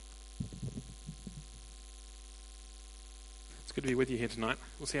It's good to be with you here tonight.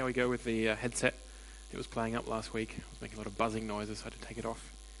 We'll see how we go with the headset. It was playing up last week. It was making a lot of buzzing noises, so I had to take it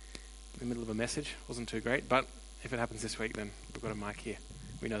off in the middle of a message. Wasn't too great, but if it happens this week, then we've got a mic here.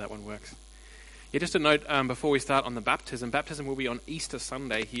 We know that one works. Yeah, just a note before we start on the baptism. Baptism will be on Easter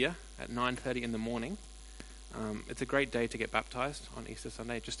Sunday here at 9:30 in the morning. It's a great day to get baptized on Easter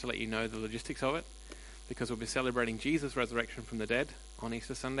Sunday, just to let you know the logistics of it, because we'll be celebrating Jesus' resurrection from the dead on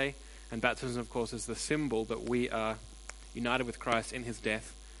Easter Sunday. And baptism, of course, is the symbol that we are united with Christ in his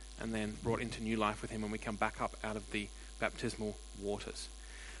death and then brought into new life with him when we come back up out of the baptismal waters.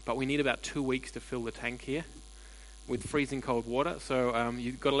 But we need about 2 weeks to fill the tank here with freezing cold water. So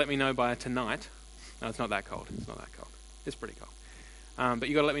you've got to let me know by tonight. No, it's not that cold. It's not that cold. It's pretty cold. But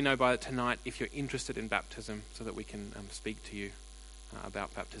you've got to let me know by tonight if you're interested in baptism so that we can speak to you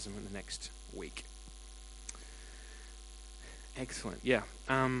about baptism in the next week. Excellent. Yeah.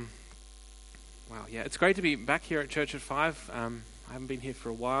 Wow. Yeah, it's great to be back here at Church at 5. I haven't been here for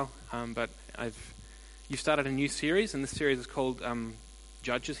a while, but you've started a new series, and this series is called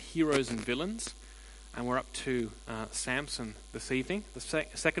Judges, Heroes and Villains, and we're up to Samson this evening, the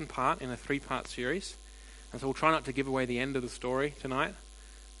second part in a 3-part series. And so we'll try not to give away the end of the story tonight.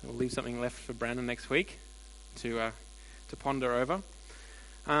 We'll leave something left for Brandon next week to ponder over.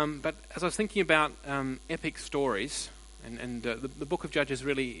 But as I was thinking about epic stories, and the book of Judges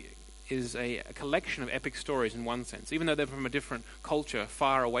really is a collection of epic stories in one sense, even though they're from a different culture,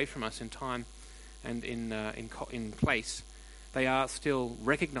 far away from us in time and in place. They are still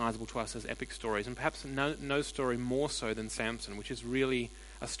recognizable to us as epic stories, and perhaps no story more so than Samson, which is really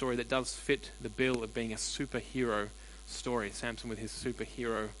a story that does fit the bill of being a superhero story, Samson with his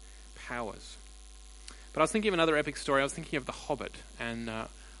superhero powers. But I was thinking of another epic story. I was thinking of The Hobbit, and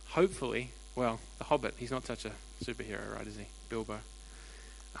hopefully, well, The Hobbit, he's not such a superhero, right, is he? Bilbo.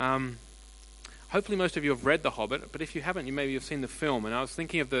 Hopefully most of you have read The Hobbit, but if you haven't, maybe you've seen the film. And I was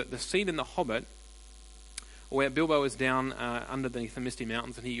thinking of the scene in The Hobbit where Bilbo is down underneath the Misty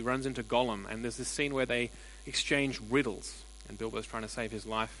Mountains and he runs into Gollum, and there's this scene where they exchange riddles, and Bilbo's trying to save his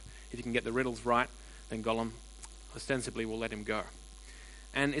life. If you can get the riddles right, then Gollum ostensibly will let him go.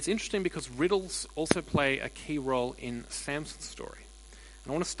 And it's interesting because riddles also play a key role in Samson's story.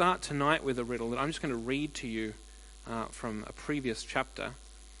 And I want to start tonight with a riddle that I'm just going to read to you from a previous chapter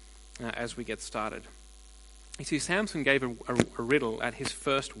as we get started. You see, Samson gave a riddle at his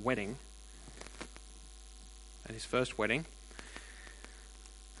first wedding. And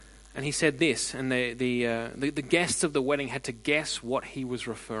he said this, and the guests of the wedding had to guess what he was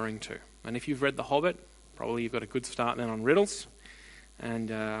referring to. And if you've read The Hobbit, probably you've got a good start then on riddles, and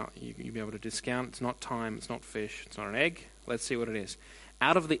you'll be able to discount. It's not time, it's not fish, it's not an egg. Let's see what it is.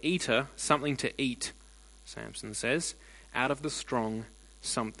 Out of the eater, something to eat, Samson says. Out of the strong,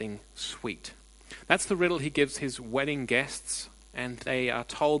 something sweet. That's the riddle he gives his wedding guests, and they are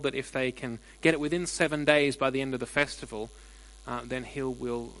told that if they can get it within 7 days by the end of the festival, then he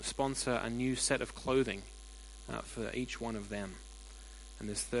will sponsor a new set of clothing for each one of them. And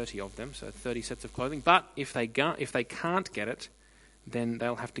there's 30 of them, so 30 sets of clothing. But if they can't get it, then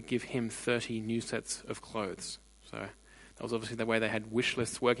they'll have to give him 30 new sets of clothes. So that was obviously the way they had wish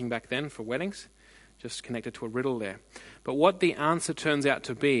lists working back then for weddings, just connected to a riddle there. But what the answer turns out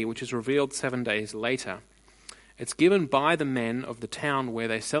to be, which is revealed 7 days later, it's given by the men of the town where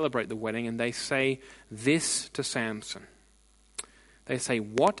they celebrate the wedding, and they say this to Samson. They say,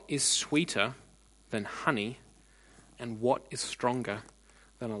 "What is sweeter than honey, and what is stronger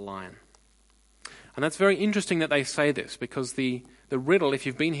than a lion?" And that's very interesting that they say this, because the riddle, if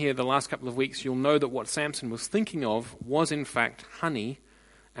you've been here the last couple of weeks, you'll know that what Samson was thinking of was in fact honey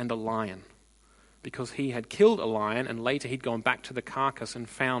and a lion. Because he had killed a lion, and later he'd gone back to the carcass and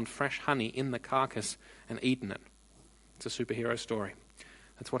found fresh honey in the carcass and eaten it. It's a superhero story.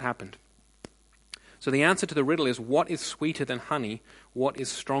 That's what happened. So the answer to the riddle is, what is sweeter than honey? What is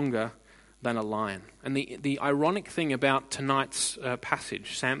stronger than a lion? And the ironic thing about tonight's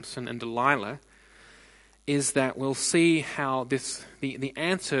passage, Samson and Delilah, is that we'll see how the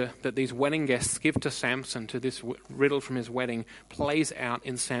answer that these wedding guests give to Samson to this riddle from his wedding plays out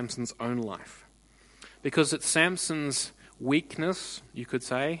in Samson's own life. Because it's Samson's weakness, you could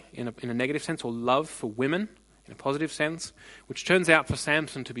say, in a negative sense, or love for women, in a positive sense, which turns out for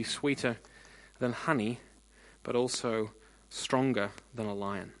Samson to be sweeter than honey, but also stronger than a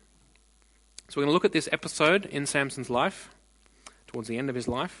lion. So we're going to look at this episode in Samson's life, towards the end of his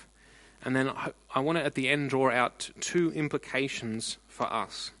life, and then I want to at the end draw out 2 implications for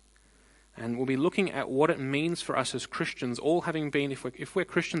us. And we'll be looking at what it means for us as Christians, all having been, if we're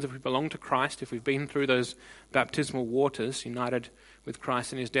Christians, if we belong to Christ, if we've been through those baptismal waters, united with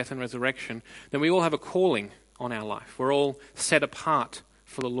Christ in his death and resurrection, then we all have a calling on our life. We're all set apart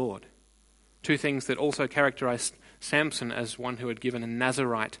for the Lord. Two things that also characterized Samson as one who had given a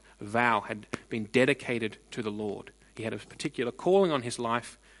Nazirite vow, had been dedicated to the Lord. He had a particular calling on his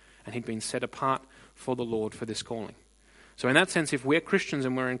life, and he'd been set apart for the Lord for this calling. So in that sense, if we're Christians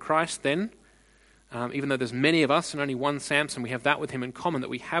and we're in Christ, then even though there's many of us and only one Samson, we have that with him in common, that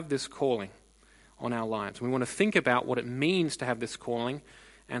we have this calling on our lives. We want to think about what it means to have this calling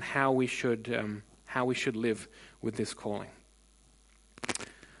and how we should live with this calling.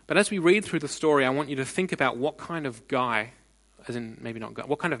 But as we read through the story, I want you to think about what kind of guy, as in maybe not guy,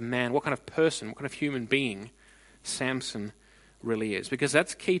 what kind of man, what kind of person, what kind of human being Samson really is. Because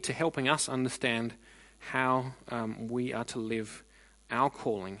that's key to helping us understand how we are to live our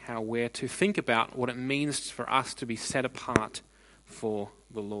calling, how we're to think about what it means for us to be set apart for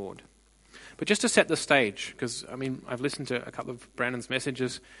the Lord. But just to set the stage, because I've listened to a couple of Brandon's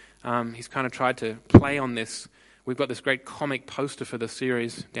messages. He's kind of tried to play on this. We've got this great comic poster for the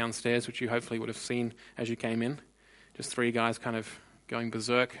series downstairs, which you hopefully would have seen as you came in. Just three guys kind of going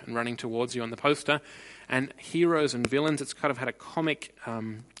berserk and running towards you on the poster. And heroes and villains, it's kind of had a comic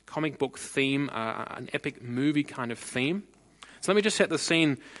book theme, an epic movie kind of theme. So let me just set the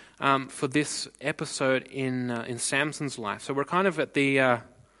scene for this episode in Samson's life. So we're kind of at the...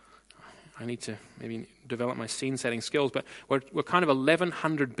 I need to maybe develop my scene-setting skills, but we're kind of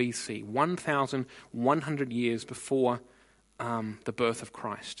 1100 BC, 1,100 years before the birth of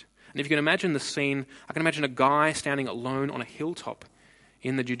Christ. And if you can imagine the scene, I can imagine a guy standing alone on a hilltop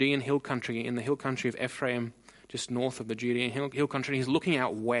in the Judean hill country, in the hill country of Ephraim, just north of the Judean hill country. And he's looking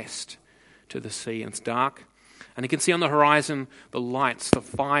out west to the sea, and it's dark. And he can see on the horizon the lights, the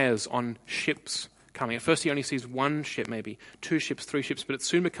fires on ships coming. At first he only sees one ship, maybe 2 ships, 3 ships, but it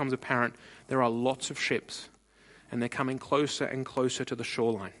soon becomes apparent there are lots of ships, and they're coming closer and closer to the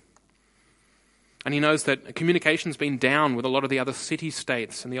shoreline. And he knows that communication's been down with a lot of the other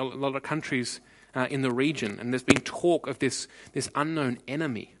city-states and a lot of countries in the region, and there's been talk of this unknown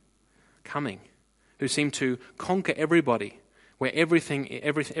enemy coming who seem to conquer everybody, where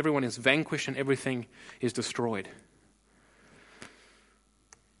everyone is vanquished and everything is destroyed.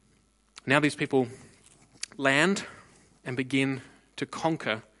 Now these people land and begin to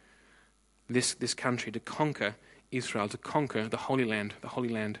conquer this country, to conquer Israel, to conquer the Holy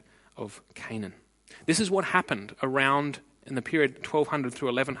Land of Canaan. This is what happened around in the period 1200 through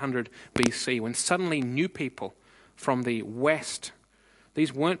 1100 BC, when suddenly new people from the west,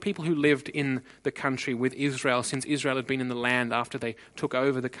 these weren't people who lived in the country with Israel since Israel had been in the land after they took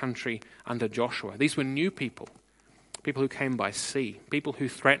over the country under Joshua. These were new people who came by sea, people who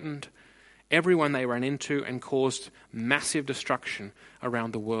threatened everyone they ran into and caused massive destruction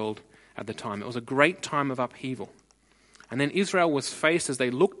around the world at the time. It was a great time of upheaval. And then Israel was faced, as they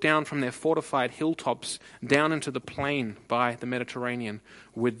looked down from their fortified hilltops down into the plain by the Mediterranean,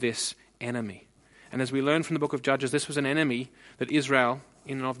 with this enemy. And as we learn from the book of Judges, this was an enemy that Israel,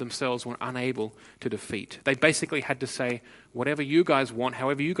 in and of themselves, were unable to defeat. They basically had to say, whatever you guys want,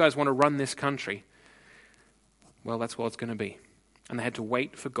 however you guys want to run this country, well, that's what it's going to be. And they had to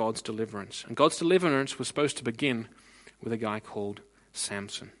wait for God's deliverance. And God's deliverance was supposed to begin with a guy called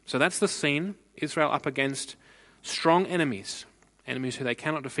Samson. So that's the scene. Israel up against strong enemies who they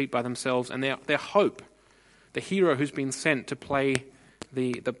cannot defeat by themselves, and their hope, the hero who's been sent to play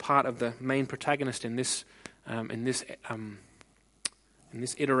the part of the main protagonist in this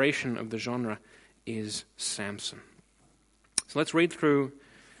iteration of the genre, is Samson. So let's read through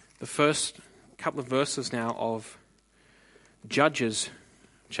the first couple of verses now of Judges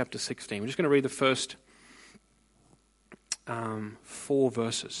chapter 16. We're just going to read the first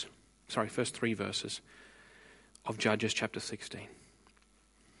first 3 verses of Judges chapter 16.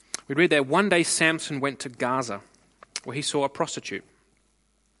 We read there, one day Samson went to Gaza, where he saw a prostitute.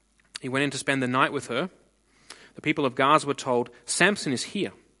 He went in to spend the night with her. The people of Gaza were told, Samson is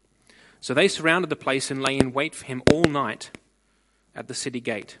here. So they surrounded the place and lay in wait for him all night at the city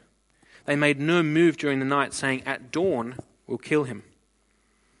gate. They made no move during the night, saying, at dawn we'll kill him.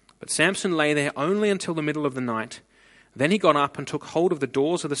 But Samson lay there only until the middle of the night. Then he got up and took hold of the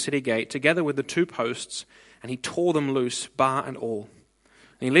doors of the city gate, together with the 2 posts, and he tore them loose, bar and all.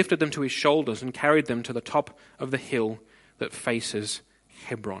 And he lifted them to his shoulders and carried them to the top of the hill that faces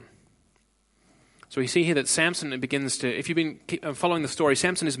Hebron. So we see here that Samson begins to, if you've been following the story,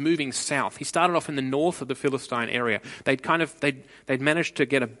 Samson is moving south. He started off in the north of the Philistine area. They'd managed to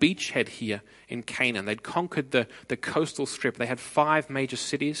get a beachhead here in Canaan. They'd conquered the coastal strip. They had 5 major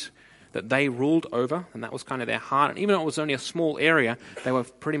cities that they ruled over, and that was kind of their heart. And even though it was only a small area, they were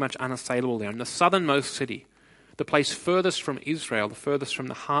pretty much unassailable there. And the southernmost city, the place furthest from Israel, the furthest from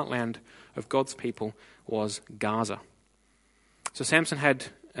the heartland of God's people, was Gaza. So Samson had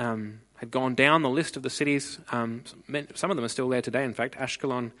gone down the list of the cities. Some of them are still there today, in fact.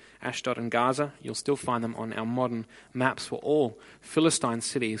 Ashkelon, Ashdod, and Gaza. You'll still find them on our modern maps, were all Philistine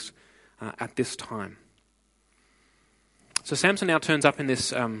cities at this time. So Samson now turns up in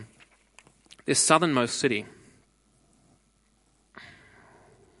this southernmost city.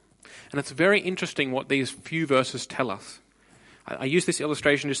 And it's very interesting what these few verses tell us. I used this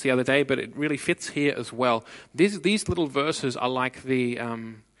illustration just the other day, but it really fits here as well. These little verses are like the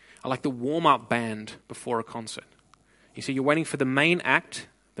warm-up band before a concert. You see, you're waiting for the main act,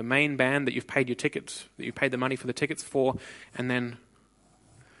 the main band that you've paid the money for the tickets for, and then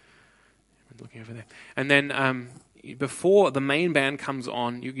I'm looking over there. And then before the main band comes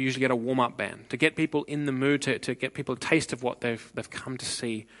on, you usually get a warm-up band to get people in the mood, to get people a taste of what they've come to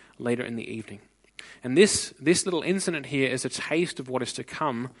see later in the evening. And this little incident here is a taste of what is to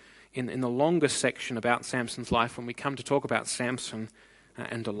come in the longer section about Samson's life when we come to talk about Samson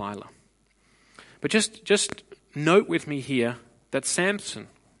and Delilah. But just note with me here that Samson,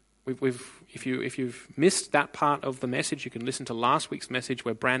 if you've missed that part of the message, you can listen to last week's message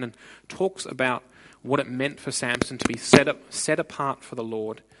where Brandon talks about what it meant for Samson to be set apart for the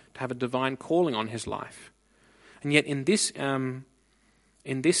Lord, to have a divine calling on his life. And yet in this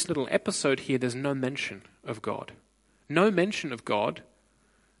little episode here, there's no mention of God. No mention of God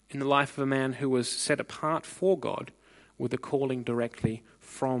in the life of a man who was set apart for God with a calling directly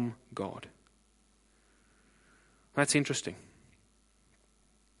from God. That's interesting.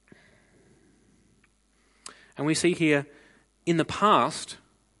 And we see here, in the past,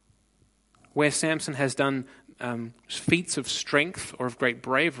 where Samson has done feats of strength or of great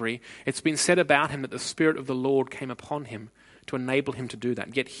bravery, it's been said about him that the Spirit of the Lord came upon him to enable him to do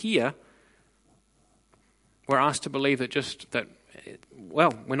that. Yet here, we're asked to believe that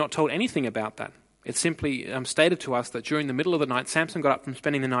we're not told anything about that. It's simply stated to us that during the middle of the night, Samson got up from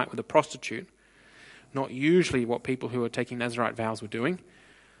spending the night with a prostitute. Not usually what people who are taking Nazirite vows were doing.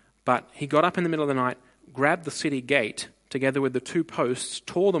 But he got up in the middle of the night, grabbed the city gate, together with the two posts,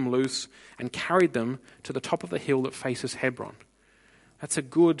 tore them loose, and carried them to the top of the hill that faces Hebron. That's a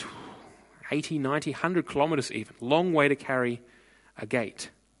good 80, 90, 100 kilometers even. Long way to carry a gate.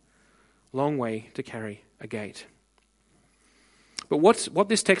 Long way to carry a gate. But what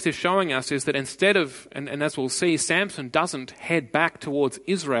this text is showing us is that instead of, and as we'll see, Samson doesn't head back towards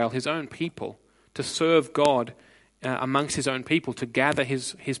Israel, his own people, to serve God amongst his own people, to gather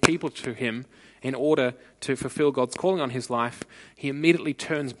his people to him in order to fulfill God's calling on his life. He immediately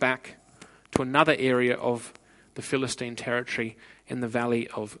turns back to another area of the Philistine territory in the valley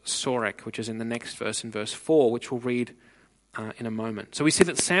of Sorek, which is in the next verse, in verse 4, which we'll read in a moment. So we see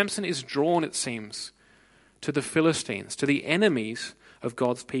that Samson is drawn, it seems, to the Philistines, to the enemies of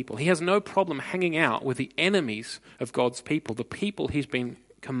God's people. He has no problem hanging out with the enemies of God's people, the people he's been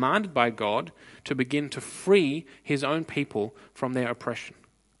commanded by God to begin to free his own people from their oppression.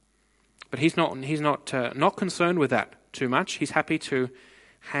 But he's not concerned with that too much. He's happy to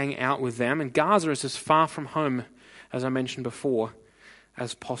hang out with them. And Gaza is as far from home, as I mentioned before,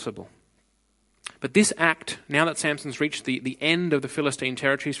 as possible. But this act, now that Samson's reached the end of the Philistine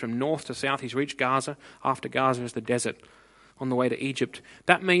territories from north to south, he's reached Gaza. After Gaza is the desert on the way to Egypt.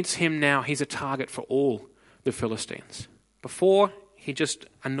 That means he's a target for all the Philistines. Before, he just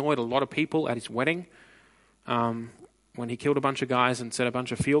annoyed a lot of people at his wedding when he killed a bunch of guys and set a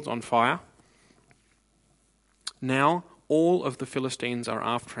bunch of fields on fire. Now, all of the Philistines are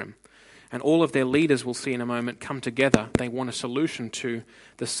after him. And all of their leaders, we'll see in a moment, come together. They want a solution to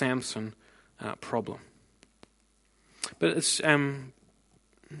the Samson problem. But it's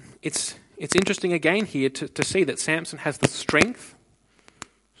interesting again here to see that Samson has the strength.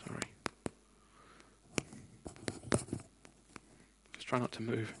 Just try not to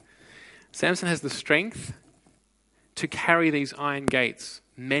move. Samson has the strength to carry these iron gates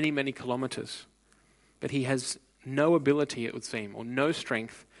many, many kilometers. But he has no ability, it would seem, or no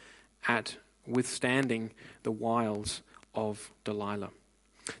strength at withstanding the wiles of Delilah.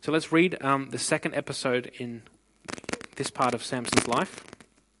 So let's read the second episode in this part of Samson's life.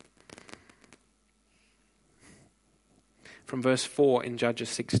 From verse 4 in Judges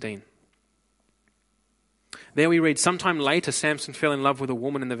 16. There we read, sometime later Samson fell in love with a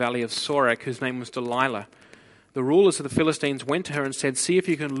woman in the valley of Sorek whose name was Delilah. The rulers of the Philistines went to her and said, see if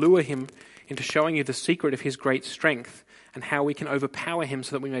you can lure him into showing you the secret of his great strength and how we can overpower him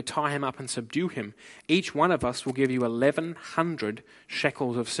so that we may tie him up and subdue him. Each one of us will give you 1,100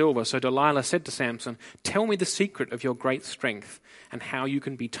 shekels of silver. So Delilah said to Samson, tell me the secret of your great strength and how you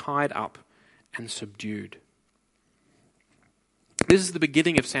can be tied up and subdued. This is the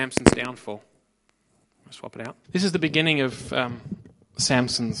beginning of Samson's downfall. I'll swap it out. This is the beginning of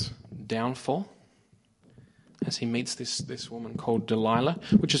Samson's downfall as he meets this woman called Delilah,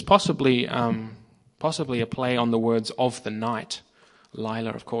 which is possibly a play on the words of the night. Lila,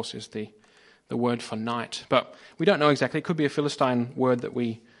 of course, is the word for night. But we don't know exactly. It could be a Philistine word that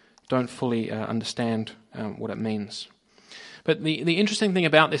we don't fully understand what it means. But the interesting thing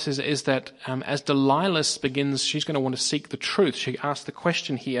about this is that as Delilah begins, she's going to want to seek the truth. She asks the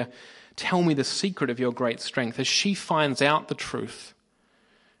question here, tell me the secret of your great strength. As she finds out the truth,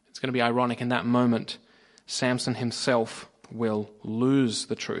 it's going to be ironic in that moment, Samson himself will lose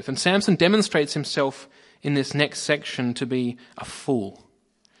the truth. And Samson demonstrates himself in this next section to be a fool.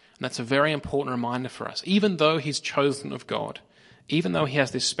 And that's a very important reminder for us. Even though he's chosen of God, even though he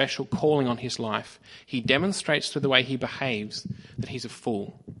has this special calling on his life, he demonstrates through the way he behaves that he's a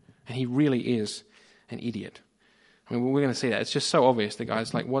fool. And he really is an idiot. I mean, we're going to see that. It's just so obvious. The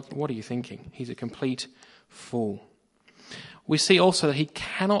guy's like, what are you thinking? He's a complete fool. We see also that he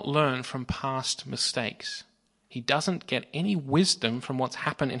cannot learn from past mistakes. He doesn't get any wisdom from what's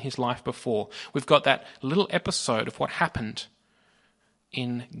happened in his life before. We've got that little episode of what happened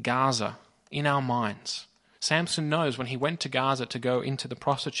in Gaza in our minds. Samson knows when he went to Gaza to go into the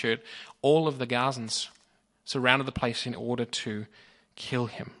prostitute, all of the Gazans surrounded the place in order to kill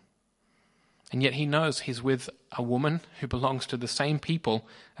him. And yet he knows he's with a woman who belongs to the same people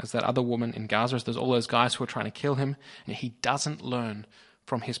as that other woman in Gaza. There's all those guys who are trying to kill him, and he doesn't learn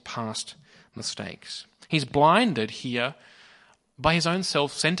from his past mistakes. He's blinded here by his own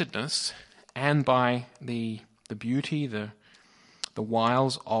self-centeredness and by the beauty, the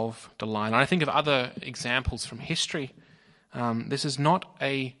wiles of Delilah. And I think of other examples from history. This is not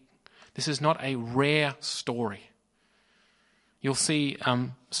a rare story. You'll see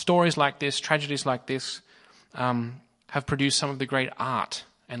stories like this, tragedies like this, have produced some of the great art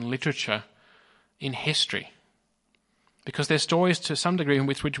and literature in history, because they're stories to some degree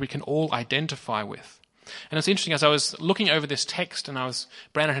with which we can all identify with. And it's interesting, as I was looking over this text, and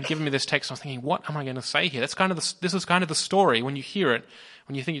Brandon had given me this text, I was thinking, what am I going to say here? This is kind of the story when you hear it,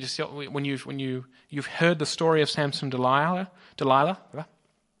 when you think you've heard the story of Samson and Delilah,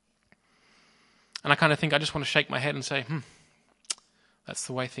 and I kind of think I just want to shake my head and say, that's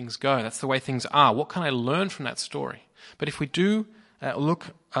the way things go. That's the way things are. What can I learn from that story? But if we do look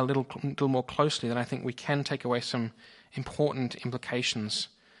a little more closely, then I think we can take away some important implications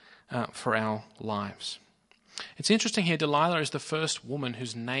for our lives. It's interesting here, Delilah is the first woman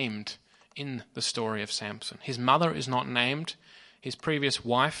who's named in the story of Samson. His mother is not named. His previous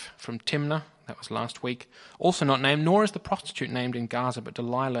wife from Timnah, that was last week, also not named, nor is the prostitute named in Gaza, but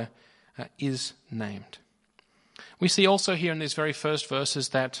Delilah is named. We see also here in these very first verses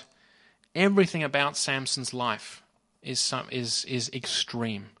that everything about Samson's life is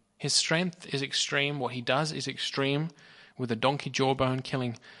extreme. His strength is extreme. What he does is extreme, with a donkey jawbone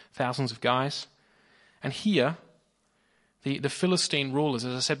killing thousands of guys. And here, the Philistine rulers,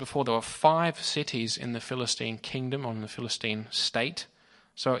 as I said before, there were 5 cities in the Philistine kingdom, or in the Philistine state.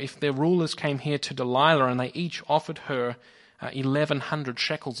 So if their rulers came here to Delilah and they each offered her 1,100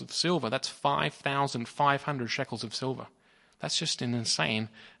 shekels of silver, that's 5,500 shekels of silver. That's just an insane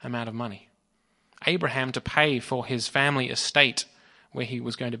amount of money. Abraham, to pay for his family estate, where he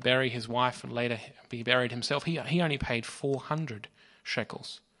was going to bury his wife and later be buried himself, he only paid 400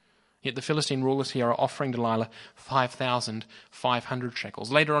 shekels. Yet the Philistine rulers here are offering Delilah 5,500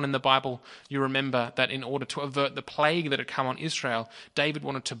 shekels. Later on in the Bible, you remember that in order to avert the plague that had come on Israel, David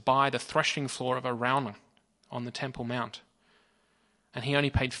wanted to buy the threshing floor of Araunah on the Temple Mount. And he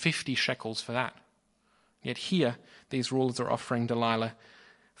only paid 50 shekels for that. Yet here, these rulers are offering Delilah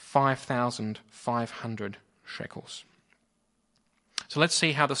 5,500 shekels. So let's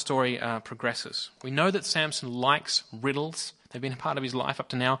see how the story progresses. We know that Samson likes riddles. They've been a part of his life up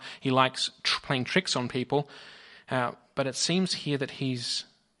to now. He likes playing tricks on people. But it seems here that he's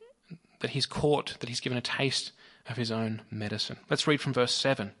caught, that he's given a taste of his own medicine. Let's read from verse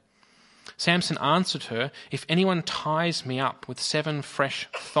 7. Samson answered her, "If anyone ties me up with 7 fresh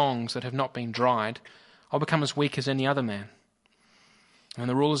thongs that have not been dried, I'll become as weak as any other man." And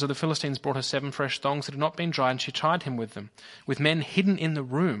the rulers of the Philistines brought her 7 fresh thongs that had not been dried, and she tied him with them. With men hidden in the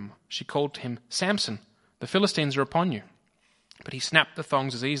room, she called to him, "Samson, the Philistines are upon you." But he snapped the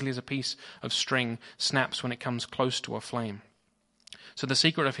thongs as easily as a piece of string snaps when it comes close to a flame. So the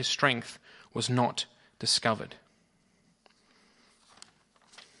secret of his strength was not discovered.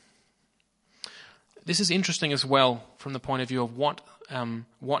 This is interesting as well from the point of view of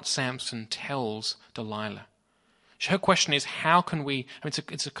what Samson tells Delilah. Her question is, how can we...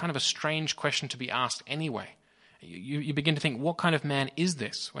 it's a kind of a strange question to be asked anyway. you begin to think, what kind of man is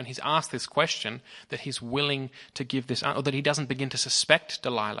this when he's asked this question, that he's willing to give this, or that he doesn't begin to suspect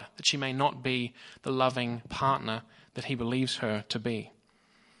Delilah, that she may not be the loving partner that he believes her to be.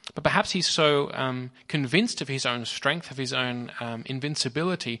 But perhaps he's so convinced of his own strength, of his own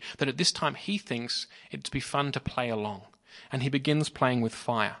invincibility, that at this time he thinks it'd be fun to play along. And he begins playing with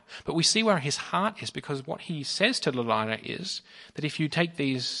fire. But we see where his heart is, because what he says to Delilah is that if you take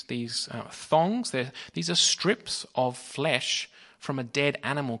these thongs, these are strips of flesh from a dead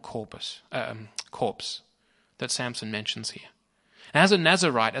animal corpse that Samson mentions here. And as a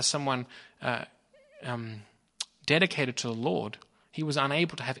Nazirite, as someone dedicated to the Lord, he was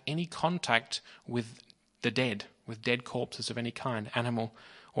unable to have any contact with the dead, with dead corpses of any kind, animal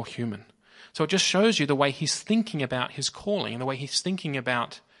or human. So it just shows you the way he's thinking about his calling, and the way he's thinking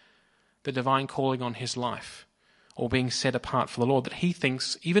about the divine calling on his life, or being set apart for the Lord, that he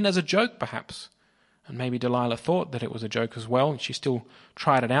thinks, even as a joke perhaps, and maybe Delilah thought that it was a joke as well, and she still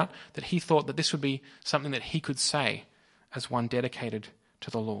tried it out, that he thought that this would be something that he could say as one dedicated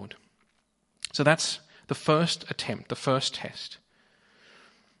to the Lord. So that's the first attempt, the first test.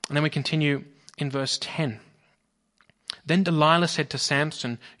 And then we continue in verse 10. Then Delilah said to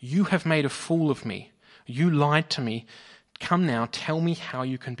Samson, "You have made a fool of me. You lied to me. Come now, tell me how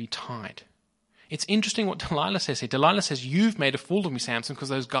you can be tied." It's interesting what Delilah says here. Delilah says, "You've made a fool of me, Samson, because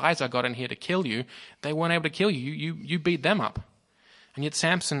those guys I got in here to kill you, they weren't able to kill you. You beat them up." And yet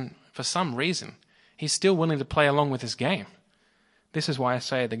Samson, for some reason, he's still willing to play along with his game. This is why I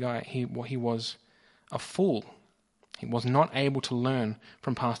say the guy, he was a fool. He was not able to learn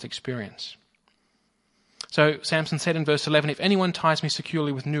from past experience. So Samson said in verse 11, "If anyone ties me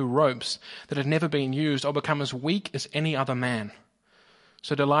securely with new ropes that have never been used, I'll become as weak as any other man."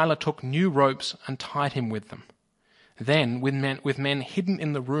 So Delilah took new ropes and tied him with them. Then, with men hidden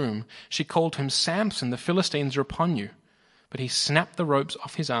in the room, she called to him, "Samson, the Philistines are upon you." But he snapped the ropes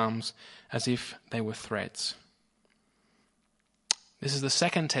off his arms as if they were threads. This is the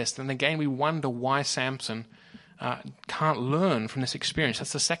second test, and again we wonder why Samson can't learn from this experience.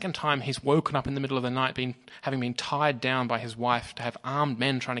 That's the second time he's woken up in the middle of the night having been tied down by his wife to have armed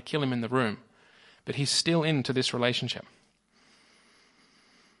men trying to kill him in the room. But he's still into this relationship.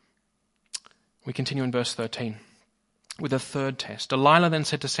 We continue in verse 13 with a third test. Delilah then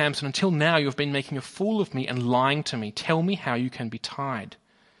said to Samson, "Until now you have been making a fool of me and lying to me. Tell me how you can be tied."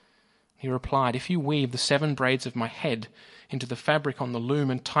 He replied, "If you weave the 7 braids of my head into the fabric on the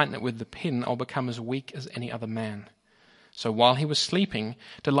loom and tighten it with the pin, I'll become as weak as any other man." So while he was sleeping,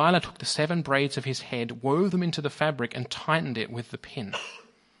 Delilah took the 7 braids of his head, wove them into the fabric, and tightened it with the pin.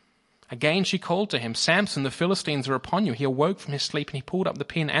 Again she called to him, "Samson, the Philistines are upon you." He awoke from his sleep and he pulled up the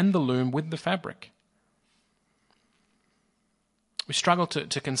pin and the loom with the fabric. We struggle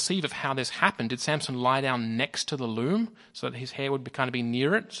to conceive of how this happened. Did Samson lie down next to the loom so that his hair would kind of be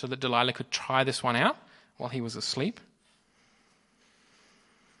near it, so that Delilah could try this one out while he was asleep?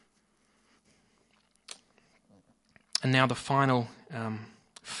 And now the final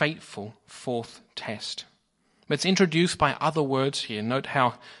fateful fourth test. But it's introduced by other words here. Note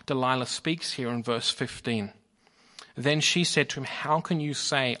how Delilah speaks here in verse 15. Then she said to him, "How can you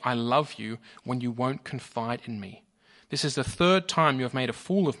say, 'I love you,' when you won't confide in me? This is the 3rd time you have made a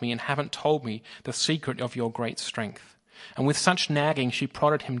fool of me and haven't told me the secret of your great strength." And with such nagging she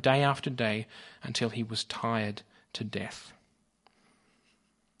prodded him day after day until he was tired to death.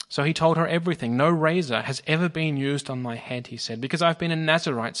 So he told her everything. "No razor has ever been used on my head," he said, "because I've been a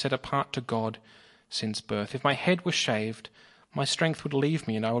Nazirite set apart to God since birth. If my head were shaved, my strength would leave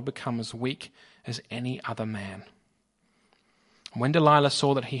me and I would become as weak as any other man." When Delilah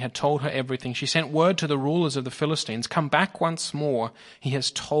saw that he had told her everything, she sent word to the rulers of the Philistines, "Come back once more. He has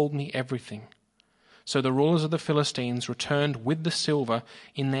told me everything." So the rulers of the Philistines returned with the silver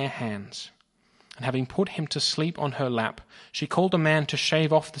in their hands. And having put him to sleep on her lap, she called a man to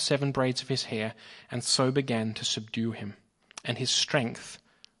shave off the 7 braids of his hair, and so began to subdue him. And his strength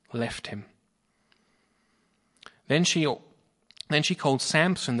left him. Then she called,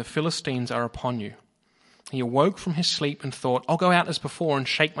 "Samson, the Philistines are upon you." He awoke from his sleep and thought, "I'll go out as before and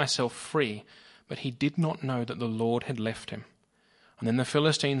shake myself free." But he did not know that the Lord had left him. And then the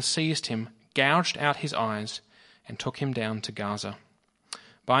Philistines seized him, gouged out his eyes, and took him down to Gaza.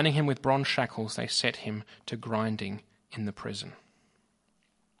 Binding him with bronze shackles, they set him to grinding in the prison.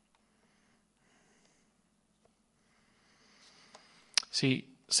 See,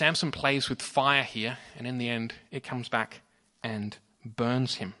 Samson plays with fire here, and in the end, it comes back and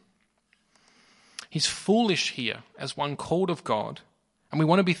burns him. He's foolish here as one called of God And we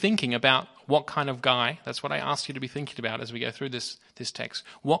want to be thinking about what kind of guy, that's what I ask you to be thinking about as we go through this text.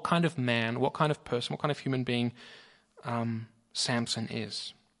 What kind of man, what kind of person, what kind of human being Samson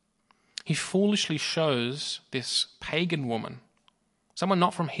is. He foolishly shows this pagan woman, someone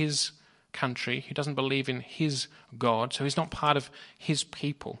not from his country, who doesn't believe in his God, so he's not part of his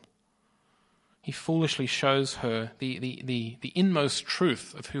people. He foolishly shows her the inmost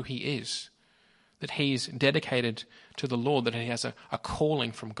truth of who he is, that he's dedicated to the Lord, that he has a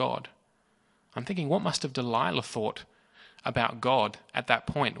calling from God. I'm thinking, what must have Delilah thought about God at that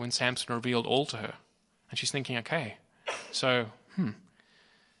point when Samson revealed all to her? And she's thinking, okay, so,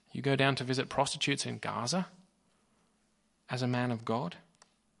 you go down to visit prostitutes in Gaza as a man of God?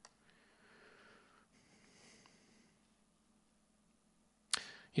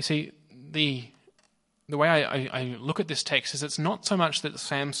 You see, the way I look at this text is it's not so much that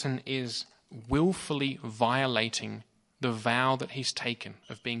Samson is willfully violating the vow that he's taken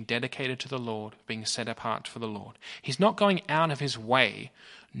of being dedicated to the Lord, being set apart for the Lord. He's not going out of his way,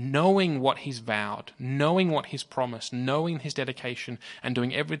 knowing what he's vowed, knowing what he's promised, knowing his dedication, and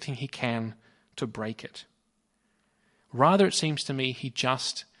doing everything he can to break it. Rather, it seems to me, he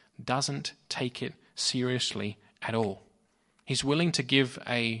just doesn't take it seriously at all. He's willing to give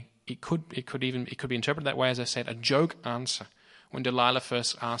it could be interpreted that way, as I said, a joke answer. When Delilah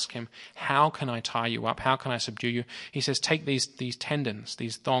first asked him, how can I tie you up? How can I subdue you? He says, take these tendons,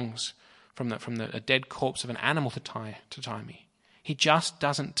 these thongs from a dead corpse of an animal to tie me. He just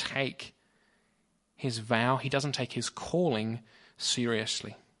doesn't take his vow, he doesn't take his calling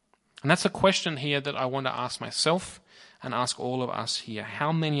seriously. And that's a question here that I want to ask myself and ask all of us here.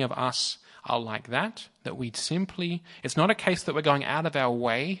 How many of us are like that we simply, it's not a case that we're going out of our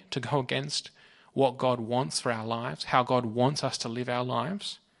way to go against what God wants for our lives, how God wants us to live our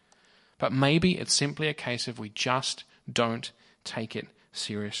lives, but maybe it's simply a case of we just don't take it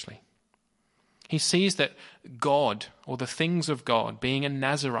seriously. He sees that God, or the things of God, being a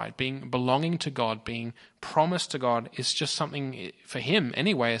Nazirite, belonging to God, being promised to God, is just something for him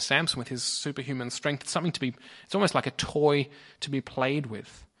anyway, as Samson with his superhuman strength. It's almost like a toy to be played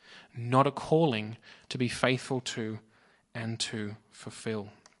with, not a calling to be faithful to and to fulfill.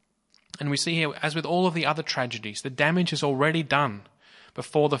 And we see here, as with all of the other tragedies, the damage is already done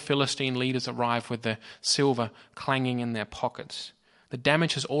before the Philistine leaders arrive with the silver clanging in their pockets. The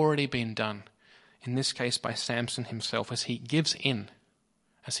damage has already been done, in this case by Samson himself, as he gives in,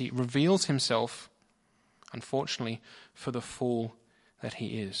 as he reveals himself, unfortunately, for the fool that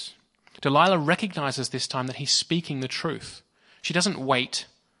he is. Delilah recognizes this time that he's speaking the truth. She doesn't wait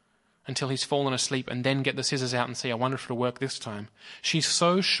until he's fallen asleep and then get the scissors out and say, I wonder if it'll work this time. She's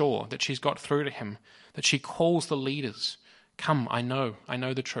so sure that she's got through to him that she calls the leaders. Come, I know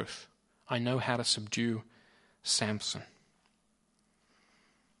the truth. I know how to subdue Samson.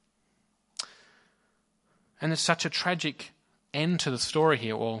 And there's such a tragic end to the story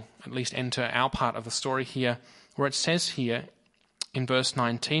here, or at least end to our part of the story here, where it says here in verse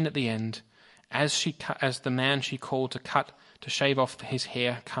 19 at the end, as the man she called to shave off his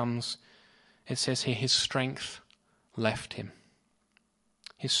hair comes, it says here, his strength left him.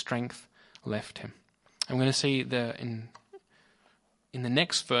 His strength left him. I'm going to see in the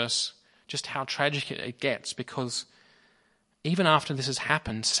next verse just how tragic it gets, because even after this has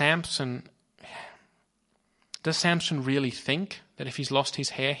happened, does Samson really think that if he's lost his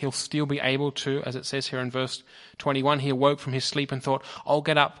hair, he'll still be able to, as it says here in verse 21, he awoke from his sleep and thought, I'll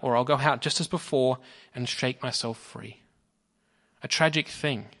get up, or I'll go out just as before and shake myself free. A tragic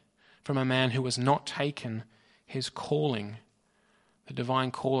thing from a man who has not taken his calling, the divine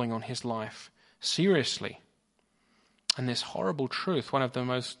calling on his life, seriously. And this horrible truth, one of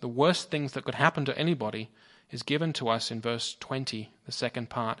the worst things that could happen to anybody, is given to us in verse 20, the second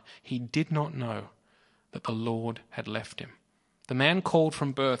part. He did not know that the Lord had left him. The man called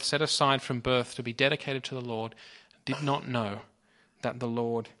from birth, set aside from birth to be dedicated to the Lord, did not know that the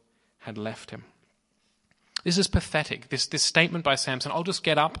Lord had left him. This is pathetic, this statement by Samson, I'll just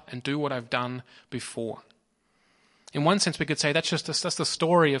get up and do what I've done before. In one sense, we could say that's the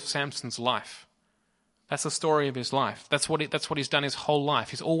story of Samson's life. That's the story of his life. That's what he's done his whole life.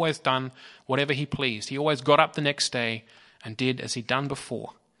 He's always done whatever he pleased. He always got up the next day and did as he'd done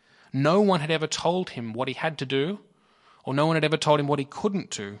before. No one had ever told him what he had to do, or no one had ever told him what he couldn't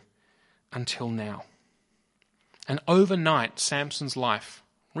do until now. And overnight, Samson's life,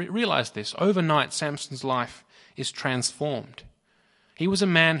 realize this, overnight Samson's life is transformed. He was a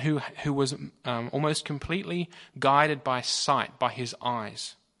man who was almost completely guided by sight, by his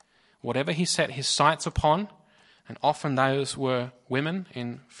eyes. Whatever he set his sights upon, And often those were women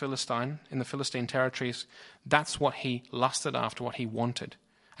in the Philistine territories. That's what he lusted after, what he wanted.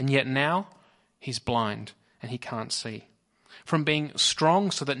 And yet now he's blind and he can't see. From being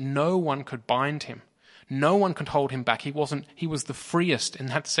strong so that no one could bind him, no one could hold him back. He was the freest in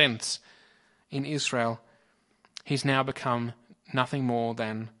that sense in Israel. He's now become nothing more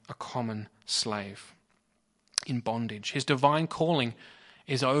than a common slave in bondage. His divine calling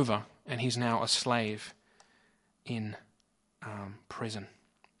is over and he's now a slave in prison.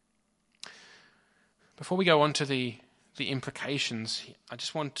 Before we go on to the implications, I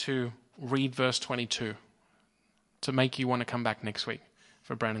just want to read verse 22 to make you want to come back next week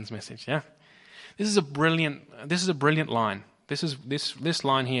for Brandon's message. Yeah, this is a brilliant line. This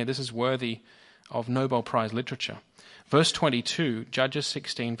line here. This is worthy of Nobel Prize literature. Verse 22, Judges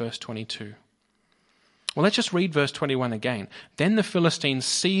 16, verse 22. Well, let's just read verse 21 again. Then the Philistines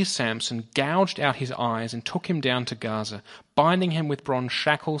seized Samson, gouged out his eyes, and took him down to Gaza. Binding him with bronze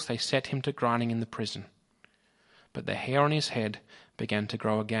shackles, they set him to grinding in the prison. But the hair on his head began to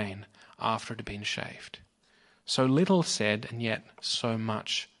grow again after it had been shaved. So little said, and yet so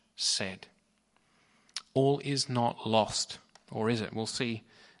much said. All is not lost, or is it? We'll see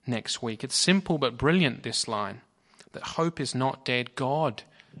next week. It's simple but brilliant, this line, that hope is not dead. God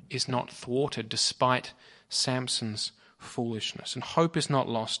is not thwarted despite Samson's foolishness. And hope is not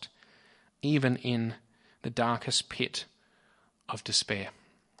lost even in the darkest pit of despair.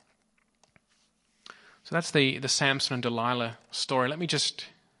 So that's the Samson and Delilah story. Let me just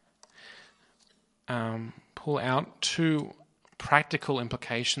pull out two practical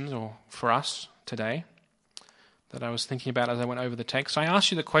implications for us today that I was thinking about as I went over the text. I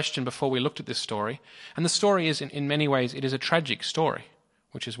asked you the question before we looked at this story, and the story is, in many ways, it is a tragic story,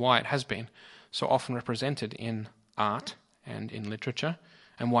 which is why it has been so often represented in art and in literature,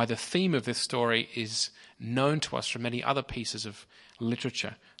 and why the theme of this story is known to us from many other pieces of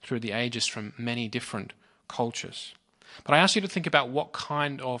literature through the ages from many different cultures. But I asked you to think about what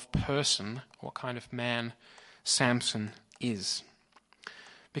kind of person, what kind of man Samson is.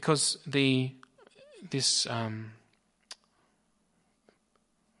 Because this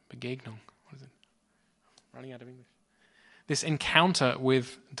Begegnung, what is it? Running out of English. This encounter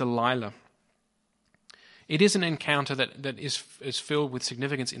with Delilah. It is an encounter that is filled with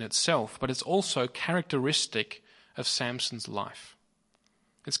significance in itself, but it's also characteristic of Samson's life.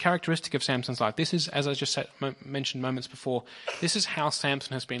 It's characteristic of Samson's life. This is, as I just mentioned moments before, this is how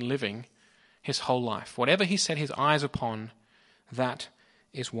Samson has been living his whole life. Whatever he set his eyes upon, that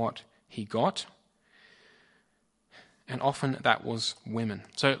is what he got. And often that was women.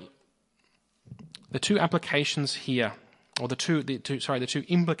 So the two applications here, or the two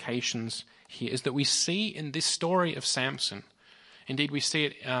implications here, is that we see in this story of Samson, indeed we see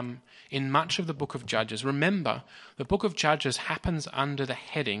it in much of the book of Judges. Remember, the book of Judges happens under the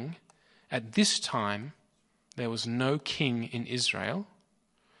heading, at this time there was no king in Israel,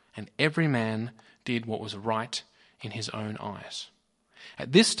 and every man did what was right in his own eyes.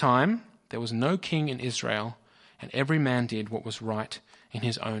 At this time there was no king in Israel, and every man did what was right in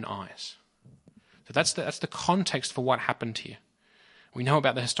his own eyes. So that's the context for what happened here. We know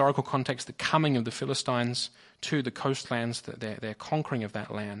about the historical context, the coming of the Philistines to the coastlands, their conquering of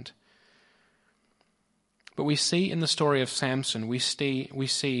that land. But we see in the story of Samson, we see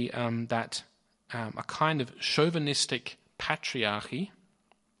that a kind of chauvinistic patriarchy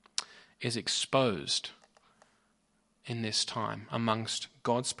is exposed in this time amongst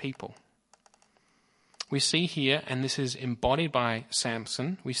God's people. We see here, and this is embodied by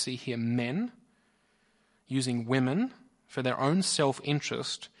Samson, we see here men using women for their own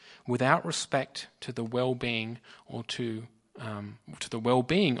self-interest without respect to the well-being or to the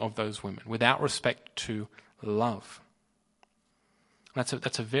well-being of those women, without respect to love. That's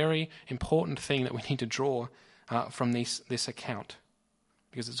a very important thing that we need to draw from this account,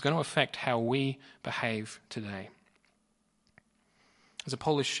 because it's going to affect how we behave today. There's a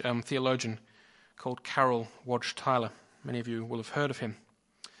Polish theologian called Karol Wojtyla. Many of you will have heard of him.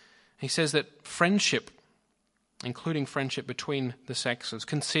 He says that friendship, including friendship between the sexes,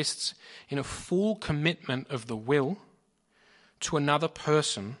 consists in a full commitment of the will to another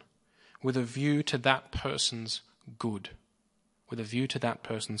person with a view to that person's good. With a view to that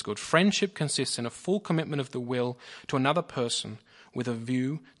person's good. Friendship consists in a full commitment of the will to another person with a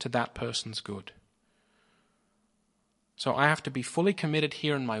view to that person's good. So I have to be fully committed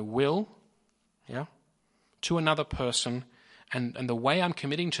here in my will, to another person, and the way I'm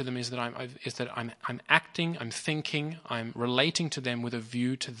committing to them is that I'm acting, I'm thinking, I'm relating to them with a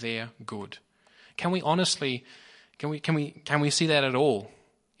view to their good. Can we honestly, can we see that at all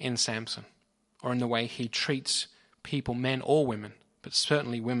in Samson, or in the way he treats people, men or women, but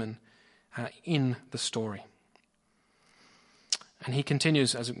certainly women, in the story. And he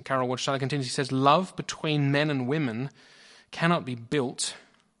continues, as Carol Watchtower continues, he says, love between men and women cannot be built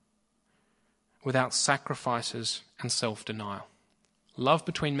without sacrifices and self-denial. Love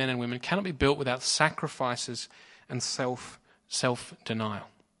between men and women cannot be built without sacrifices and self-denial.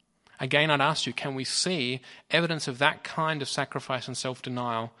 Again, I'd ask you, can we see evidence of that kind of sacrifice and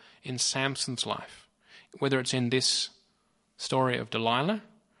self-denial in Samson's life? Whether it's in this story of Delilah,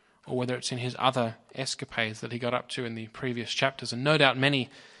 or whether it's in his other escapades that he got up to in the previous chapters. And no doubt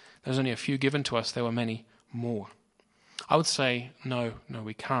there's only a few given to us, there were many more. I would say, no,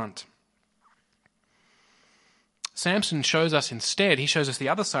 we can't. Samson shows us instead, he shows us the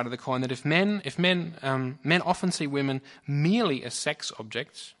other side of the coin, that men often see women merely as sex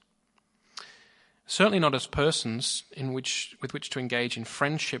objects, certainly not as persons with which to engage in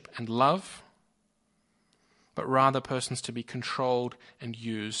friendship and love, but rather persons to be controlled and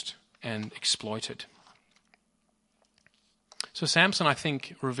used and exploited. So Samson, I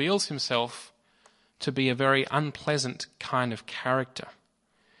think, reveals himself to be a very unpleasant kind of character.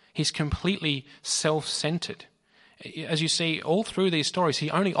 He's completely self-centered. As you see, all through these stories, he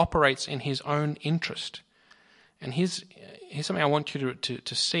only operates in his own interest. And here's something I want you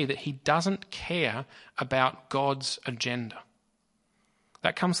to see, that he doesn't care about God's agenda.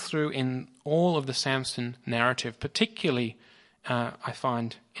 That comes through in all of the Samson narrative, particularly, I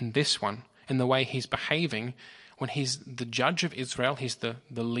find, in this one, in the way he's behaving when he's the judge of Israel. He's the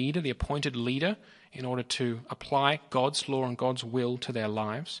leader, the appointed leader, in order to apply God's law and God's will to their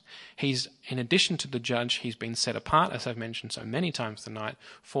lives. He's, in addition to the judge, he's been set apart, as I've mentioned so many times tonight,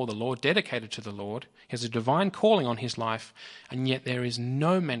 for the Lord, dedicated to the Lord. He has a divine calling on his life, and yet there is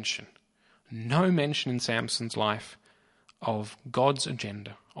no mention in Samson's life of God's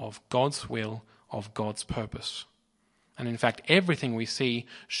agenda, of God's will, of God's purpose. And in fact, everything we see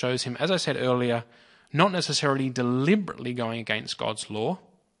shows him, as I said earlier, not necessarily deliberately going against God's law,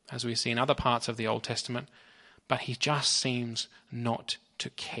 as we see in other parts of the Old Testament, but he just seems not to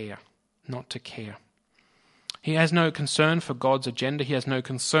care. He has no concern for God's agenda. He has no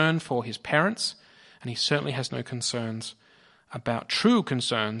concern for his parents, and he certainly has no true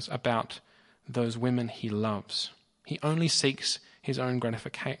concerns about those women he loves. He only seeks his own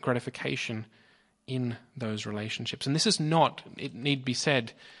gratification in those relationships. And this is not, it need be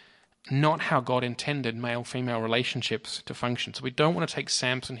said, not how God intended male-female relationships to function. So we don't want to take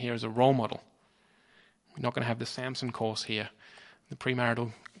Samson here as a role model. We're not going to have the Samson course here, the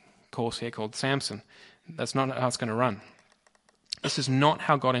premarital course here called Samson. That's not how it's going to run. This is not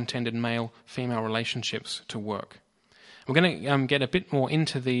how God intended male-female relationships to work. We're going to get a bit more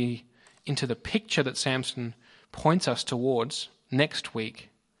into the picture that Samson points us towards next week.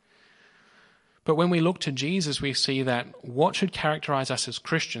 But when we look to Jesus, we see that what should characterize us as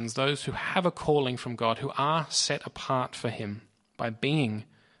Christians, those who have a calling from God, who are set apart for him by being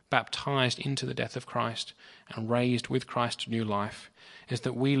baptized into the death of Christ and raised with Christ to new life, is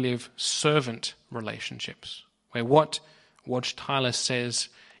that we live servant relationships, where what Tyler says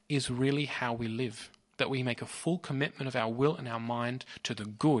is really how we live, that we make a full commitment of our will and our mind to the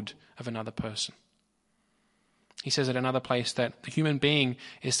good of another person. He says at another place that the human being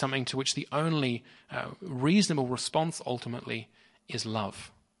is something to which the only reasonable response ultimately is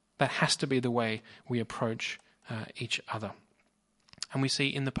love. That has to be the way we approach each other. And we see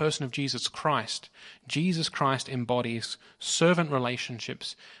in the person of Jesus Christ embodies servant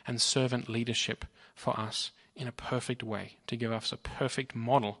relationships and servant leadership for us in a perfect way, to give us a perfect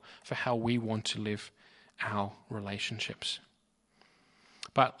model for how we want to live our relationships.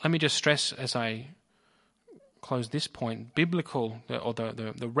 But let me just stress as I close this point,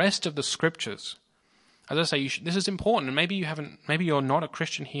 the rest of the scriptures. As I say, this is important, and maybe you're not a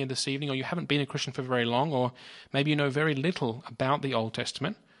Christian here this evening, or you haven't been a Christian for very long, or maybe you know very little about the Old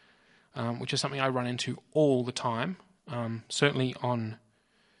Testament, which is something I run into all the time. Certainly on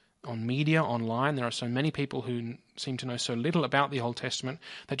media, online, there are so many people who seem to know so little about the Old Testament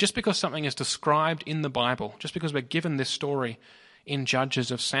that just because something is described in the Bible, just because we're given this story in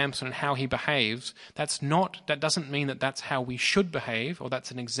Judges of Samson and how he behaves, that doesn't mean that that's how we should behave, or that's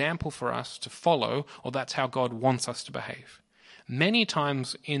an example for us to follow, or that's how God wants us to behave. Many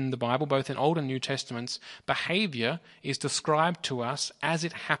times in the Bible, both in Old and New Testaments, behavior is described to us as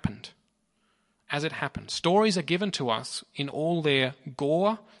it happened. As it happened. Stories are given to us in all their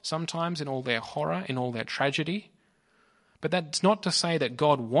gore, sometimes in all their horror, in all their tragedy. But that's not to say that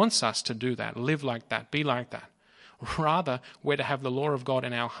God wants us to do that, live like that, be like that. Rather, we're to have the law of God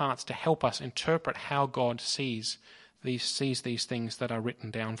in our hearts to help us interpret how God sees sees these things that are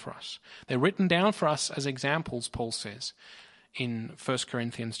written down for us. They're written down for us as examples, Paul says, in 1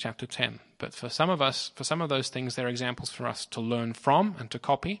 Corinthians chapter 10. But for some of those things, they're examples for us to learn from and to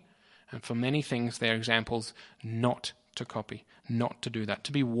copy. And for many things, they're examples not to copy, not to do that,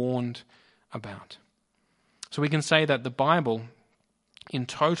 to be warned about. So we can say that the Bible, in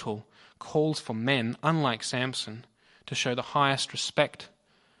total, calls for men, unlike Samson, to show the highest respect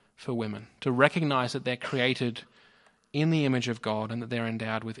for women, to recognize that they're created in the image of God and that they're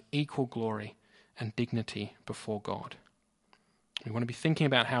endowed with equal glory and dignity before God. We want to be thinking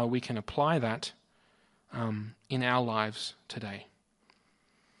about how we can apply that in our lives today.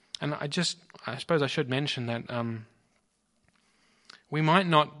 And I suppose I should mention that we might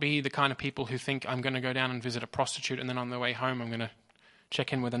not be the kind of people who think, I'm going to go down and visit a prostitute and then on the way home I'm going to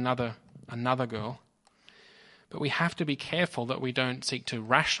check in with another girl. But we have to be careful that we don't seek to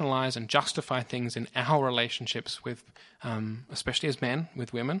rationalize and justify things in our relationships with, especially as men,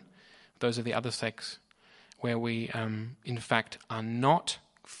 with women, those of the other sex, where we, in fact, are not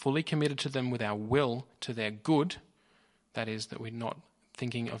fully committed to them with our will to their good. That is, that we're not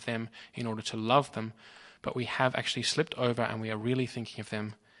thinking of them in order to love them, but we have actually slipped over and we are really thinking of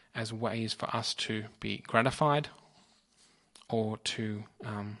them as ways for us to be gratified or to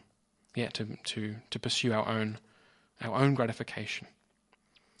pursue our own gratification.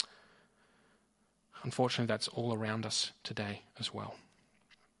 Unfortunately, that's all around us today as well.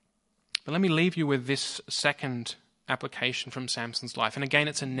 But let me leave you with this second application from Samson's life. And again,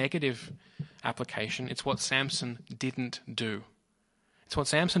 it's a negative application. It's what Samson didn't do. It's what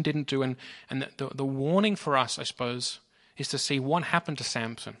Samson didn't do. And the warning for us, I suppose, is to see what happened to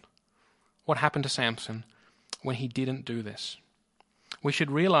Samson. What happened to Samson when he didn't do this? We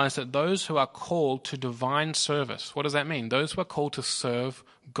should realize that those who are called to divine service, what does that mean? Those who are called to serve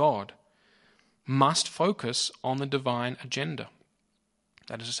God must focus on the divine agenda.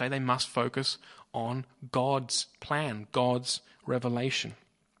 That is to say, they must focus on God's plan, God's revelation.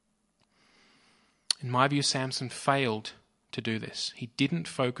 In my view, Samson failed to do this. He didn't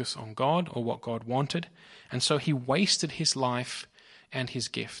focus on God or what God wanted, and so he wasted his life and his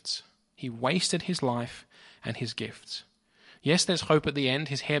gifts. He wasted his life and his gifts. Yes, there's hope at the end.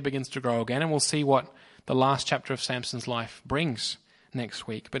 His hair begins to grow again, and we'll see what the last chapter of Samson's life brings next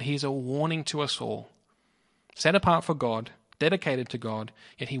week. But he's a warning to us all. Set apart for God, dedicated to God,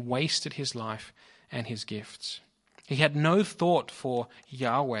 yet he wasted his life and his gifts. He had no thought for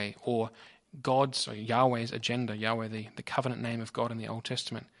Yahweh or Yahweh's agenda, Yahweh, the covenant name of God in the Old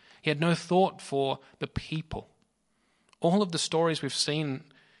Testament. He had no thought for the people. All of the stories we've seen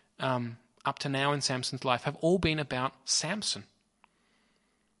up to now in Samson's life have all been about Samson.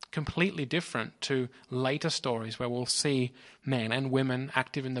 Completely different to later stories where we'll see men and women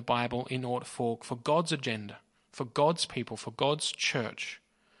active in the Bible in order for God's agenda, for God's people, for God's church,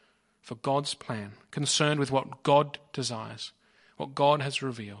 for God's plan, concerned with what God desires, what God has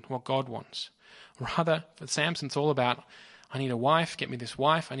revealed, what God wants. Rather, for Samson, it's all about, I need a wife, get me this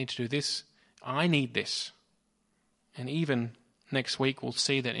wife, I need to do this, I need this. And even next week we'll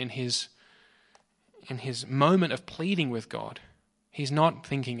see that in his moment of pleading with God, he's not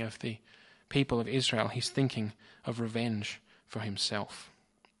thinking of the people of Israel, he's thinking of revenge for himself.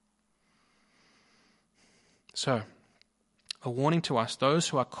 So, a warning to us, those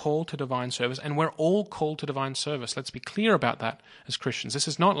who are called to divine service, and we're all called to divine service. Let's be clear about that as Christians. This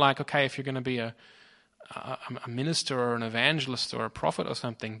is not like, okay, if you're going to be a minister or an evangelist or a prophet or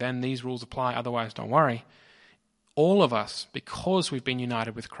something, then these rules apply, otherwise don't worry. All of us, because we've been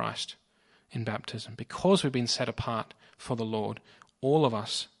united with Christ in baptism, because we've been set apart for the Lord, all of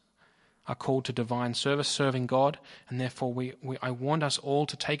us are called to divine service, serving God, and therefore I want us all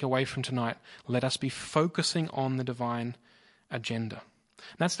to take away from tonight, let us be focusing on the divine agenda.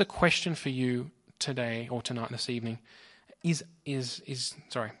 And that's the question for you today or tonight, this evening. That's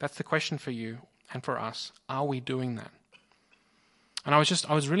the question for you and for us. Are we doing that? And I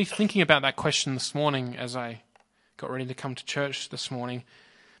was really thinking about that question this morning as I got ready to come to church this morning,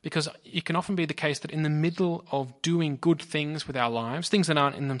 because it can often be the case that in the middle of doing good things with our lives, things that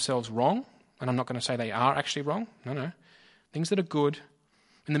aren't in themselves wrong, and I'm not going to say they are actually wrong, no, things that are good,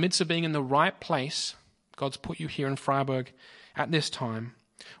 in the midst of being in the right place, God's put you here in Freiburg at this time,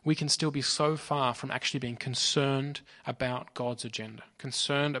 we can still be so far from actually being concerned about God's agenda,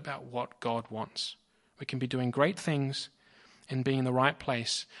 concerned about what God wants. We can be doing great things and being in the right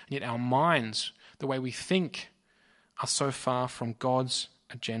place, and yet our minds, the way we think, are so far from God's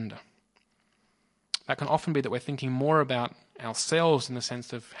agenda. That can often be that we're thinking more about ourselves in the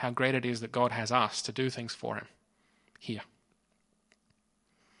sense of how great it is that God has us to do things for him here.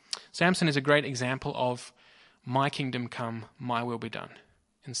 Samson is a great example of my kingdom come, my will be done,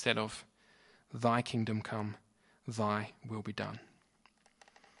 instead of thy kingdom come, thy will be done.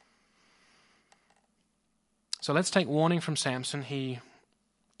 So let's take warning from Samson. He,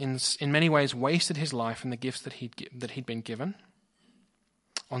 in many ways, wasted his life in the gifts that he'd been given,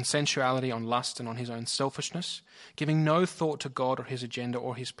 on sensuality, on lust, and on his own selfishness, giving no thought to God or his agenda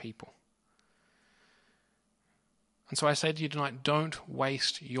or his people. And so I say to you tonight, don't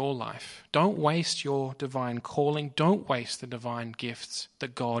waste your life. Don't waste your divine calling. Don't waste the divine gifts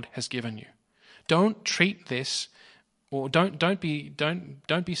that God has given you. Don't treat this, or don't be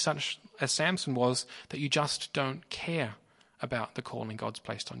such as Samson was, that you just don't care about the calling God's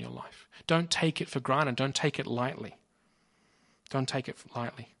placed on your life. Don't take it for granted. Don't take it lightly. Don't take it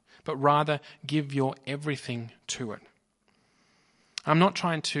lightly, but rather give your everything to it. I'm not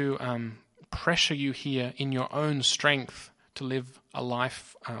trying to pressure you here in your own strength to live a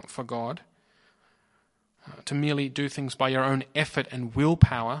life for God, to merely do things by your own effort and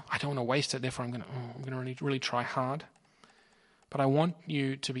willpower. I don't want to waste it, therefore I'm going to really try hard. But I want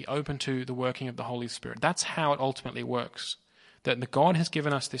you to be open to the working of the Holy Spirit. That's how it ultimately works. That God has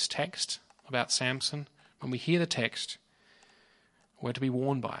given us this text about Samson. When we hear the text, we're to be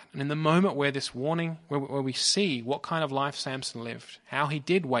warned by it. And in the moment where this warning, where we see what kind of life Samson lived, how he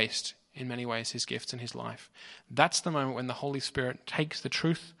did waste in many ways his gifts and his life, that's the moment when the Holy Spirit takes the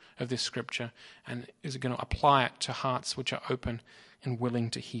truth of this scripture and is going to apply it to hearts which are open and willing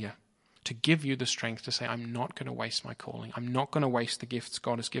to hear, to give you the strength to say, I'm not going to waste my calling. I'm not going to waste the gifts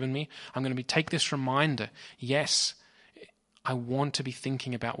God has given me. I'm going to take this reminder. Yes, I want to be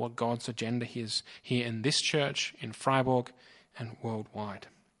thinking about what God's agenda is here in this church, in Freiburg, and worldwide.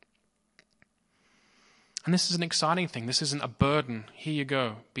 And this is an exciting thing. This isn't a burden. Here you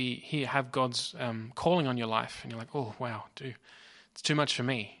go. Have God's calling on your life. And you're like, oh, wow, dude, it's too much for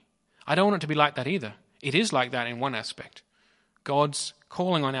me. I don't want it to be like that either. It is like that in one aspect. God's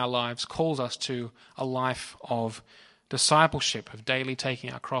calling on our lives calls us to a life of discipleship, of daily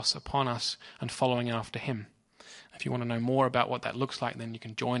taking our cross upon us and following after him. If you want to know more about what that looks like, then you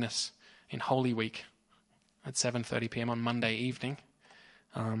can join us in Holy Week at 7:30 p.m. on Monday evening.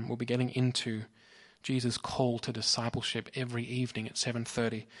 We'll be getting into Jesus' call to discipleship every evening at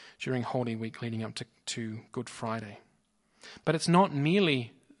 7:30 during Holy Week leading up to Good Friday. But it's not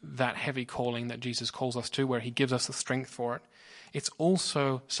merely that heavy calling that Jesus calls us to, where he gives us the strength for it. It's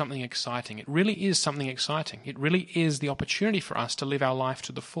also something exciting. It really is something exciting. It really is the opportunity for us to live our life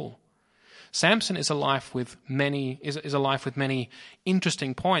to the full. Samson is a life with many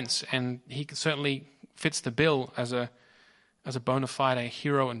interesting points, and he certainly fits the bill as a bona fide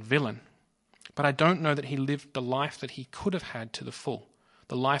hero and villain. But I don't know that he lived the life that he could have had to the full,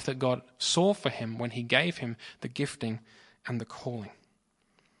 the life that God saw for him when he gave him the gifting and the calling.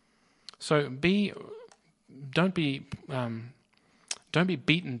 So don't be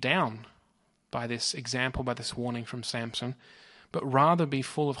beaten down by this example, by this warning from Samson, but rather be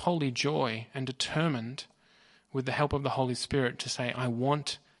full of holy joy and determined with the help of the Holy Spirit to say, I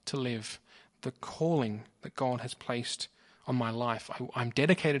want to live the calling that God has placed on my life. I'm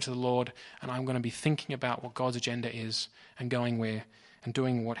dedicated to the Lord, and I'm going to be thinking about what God's agenda is and going where and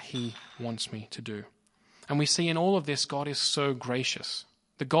doing what he wants me to do. And we see in all of this, God is so gracious.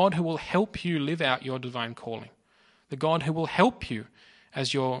 The God who will help you live out your divine calling. The God who will help you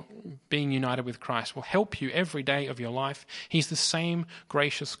as you're being united with Christ, will help you every day of your life. He's the same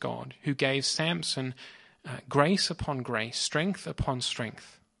gracious God who gave Samson grace upon grace, strength upon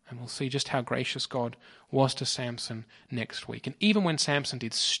strength. And we'll see just how gracious God was to Samson next week. And even when Samson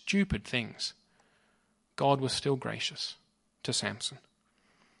did stupid things, God was still gracious to Samson.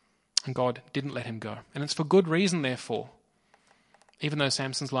 And God didn't let him go. And it's for good reason, therefore. Even though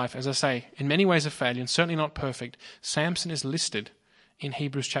Samson's life, as I say, in many ways a failure and certainly not perfect, Samson is listed in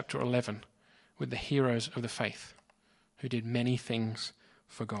Hebrews chapter 11 with the heroes of the faith who did many things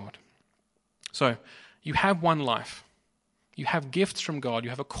for God. So, you have one life. You have gifts from God. You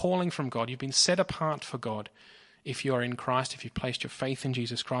have a calling from God. You've been set apart for God if you are in Christ, if you've placed your faith in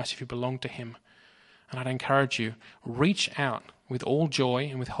Jesus Christ, if you belong to him. And I'd encourage you, reach out with all joy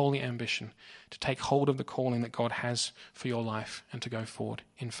and with holy ambition to take hold of the calling that God has for your life and to go forward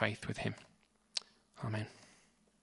in faith with him. Amen.